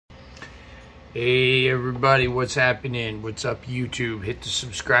Hey everybody, what's happening? What's up YouTube? Hit the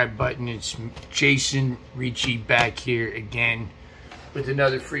subscribe button. It's Jason Ricci back here again with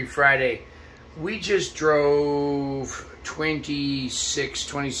another Free Friday. We just drove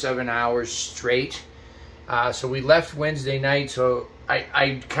 27 hours straight. So we left Wednesday night. So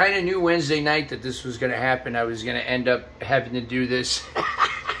I kind of knew Wednesday night that this was going to happen. I was going to end up having to do this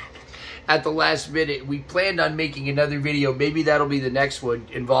at the last minute. We planned on making another video. Maybe that'll be the next one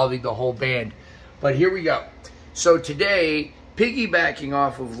involving the whole band. But here we go. So today, piggybacking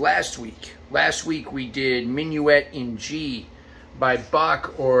off of last week. Last week we did Minuet in G by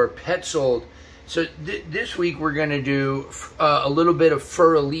Bach or Petzold. So this week we're going to do a little bit of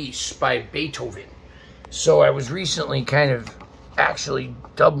For Elise by Beethoven. So I was recently kind of actually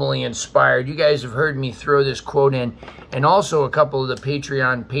doubly inspired. You guys have heard me throw this quote in, and also a couple of the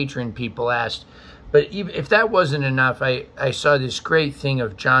Patreon patron people asked. But even if that wasn't enough, I saw this great thing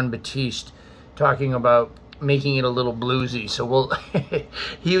of John Batiste talking about making it a little bluesy. So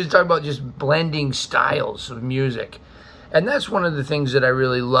he was talking about just blending styles of music. And that's one of the things that I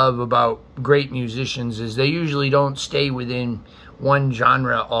really love about great musicians is they usually don't stay within one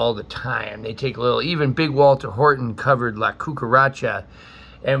genre all the time. They take a little, even Big Walter Horton covered La Cucaracha,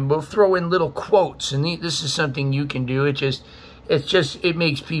 and we'll throw in little quotes. And this is something you can do. It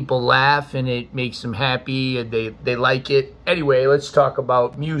makes people laugh and it makes them happy and they like it. Anyway, let's talk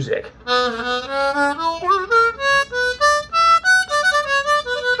about music.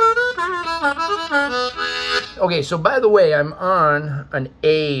 Okay, so by the way, I'm on an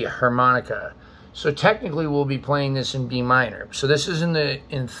A harmonica. So technically we'll be playing this in B minor. So this is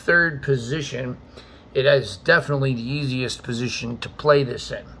in third position. It is definitely the easiest position to play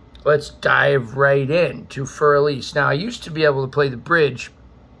this in. Let's dive right in to For Elise. Now, I used to be able to play the bridge,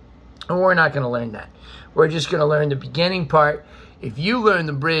 and we're not going to learn that. We're just going to learn the beginning part. If you learn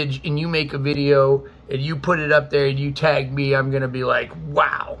the bridge and you make a video and you put it up there and you tag me, I'm going to be like,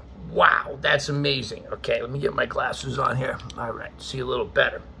 wow, that's amazing. Okay, let me get my glasses on here. All right, see a little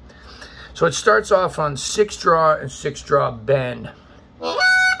better. So it starts off on 6-draw and 6-draw bend.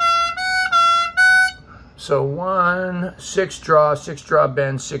 So 1, 6-draw, 6-draw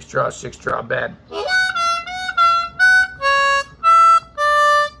bend, 6-draw, 6-draw bend.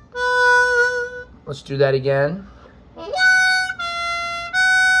 Let's do that again.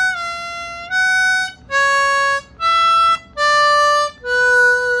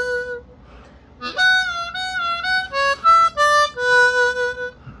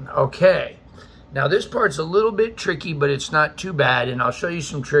 Okay, now this part's a little bit tricky, but it's not too bad, and I'll show you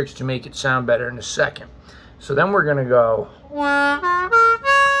some tricks to make it sound better in a second. So then we're gonna go.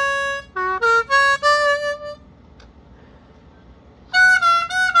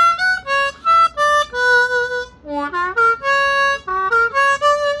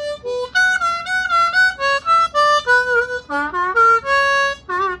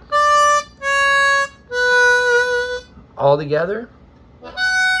 All together.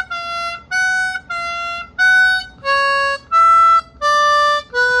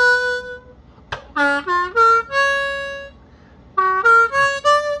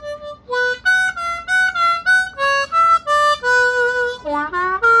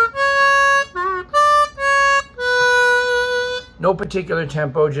 No particular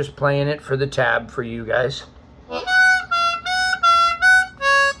tempo, just playing it for the tab for you guys.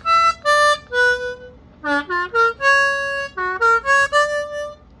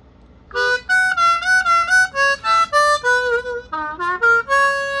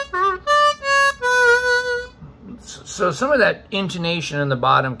 So some of that intonation in the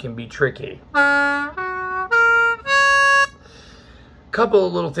bottom can be tricky. Couple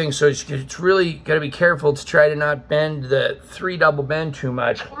of little things, so it's really got to be careful to try to not bend the 3 double bend too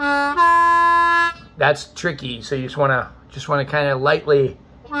much. That's tricky, so you just want to kind of lightly.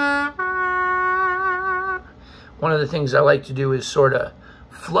 One of the things I like to do is sort of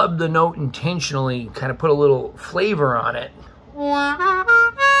flub the note intentionally, kind of put a little flavor on it.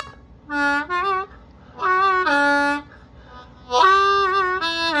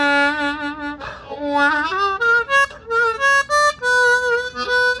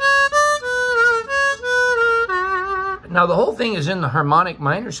 Now the whole thing is in the harmonic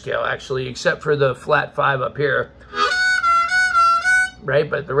minor scale actually, except for the flat 5 up here, right?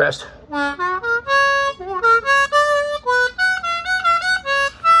 But the rest.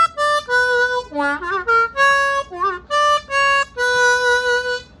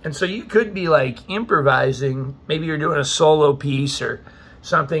 And so you could be like improvising, maybe you're doing a solo piece or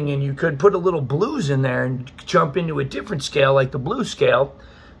something, and you could put a little blues in there and jump into a different scale like the blues scale,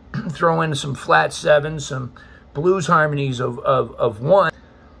 throw in some flat 7s, some blues harmonies of 1.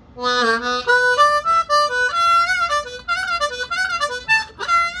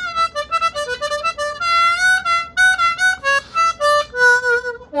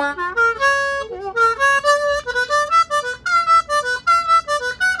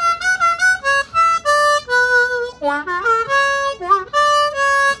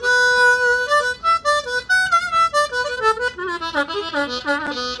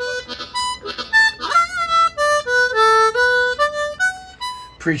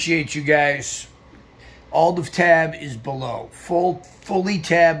 Appreciate you guys. All the tab is below. Fully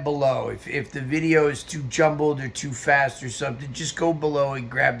tab below. If the video is too jumbled or too fast or something, just go below and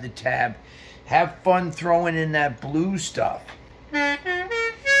grab the tab. Have fun throwing in that blue stuff.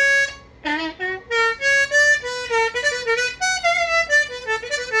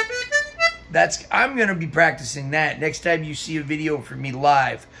 I'm gonna be practicing that. Next time you see a video from me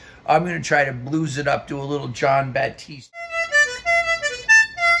live, I'm gonna try to blues it up to a little John Baptiste.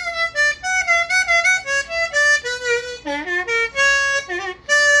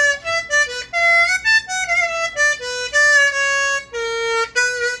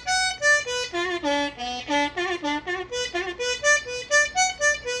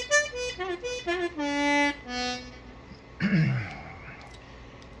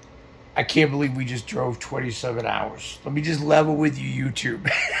 I can't believe we just drove 27 hours. Let me just level with you, YouTube.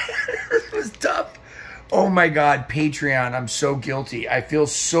 It was tough. Oh my God, Patreon, I'm so guilty. I feel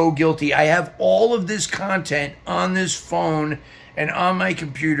so guilty. I have all of this content on this phone and on my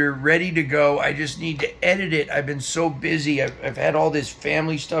computer ready to go. I just need to edit it. I've been so busy. I've had all this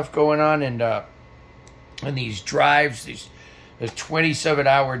family stuff going on and these drives, this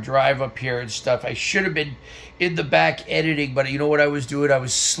 27-hour drive up here and stuff. I should have been in the back editing, but you know what I was doing? I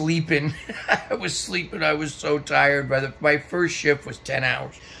was sleeping. I was sleeping. I was so tired. My first shift was 10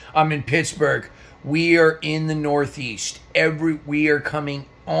 hours. I'm in Pittsburgh. We are in the Northeast. We are coming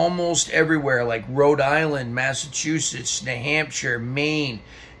almost everywhere, like Rhode Island, Massachusetts, New Hampshire, Maine,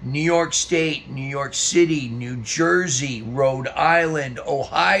 New York State, New York City, New Jersey, Rhode Island,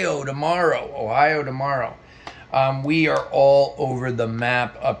 Ohio tomorrow. We are all over the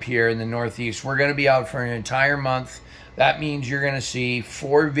map up here in the Northeast. We're going to be out for an entire month. That means you're going to see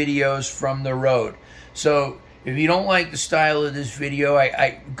 4 videos from the road. So if you don't like the style of this video,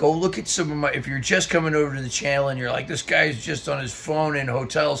 I go look at some of my, if you're just coming over to the channel and you're like, this guy's just on his phone in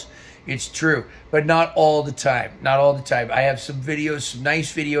hotels, it's true, but not all the time. Not all the time. I have some videos, some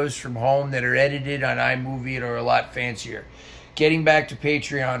nice videos from home that are edited on iMovie and are a lot fancier. Getting back to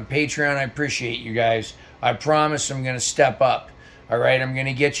Patreon. Patreon, I appreciate you guys. I promise I'm going to step up. All right, I'm going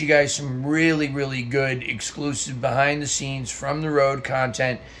to get you guys some really, really good exclusive behind the scenes from the road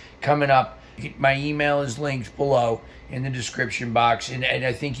content coming up. My email is linked below in the description box, and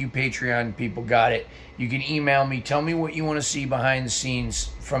I think you Patreon people got it. You can email me. Tell me what you want to see behind the scenes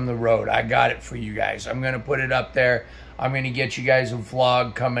from the road. I got it for you guys. I'm going to put it up there. I'm going to get you guys a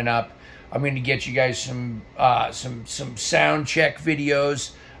vlog coming up. I'm going to get you guys some sound check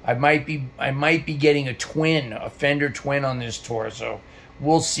videos. I might be getting a Fender twin on this tour, so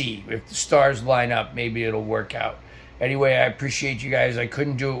we'll see. If the stars line up, maybe it'll work out. Anyway, I appreciate you guys. I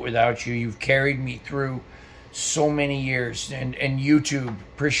couldn't do it without you. You've carried me through so many years. And YouTube,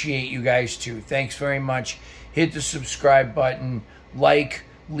 appreciate you guys too. Thanks very much. Hit the subscribe button, like,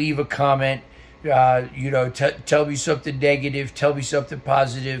 leave a comment. Tell me something negative, tell me something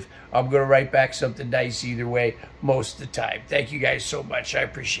positive. I'm going to write back something nice either way most of the time. Thank you guys so much. I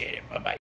appreciate it. Bye-bye.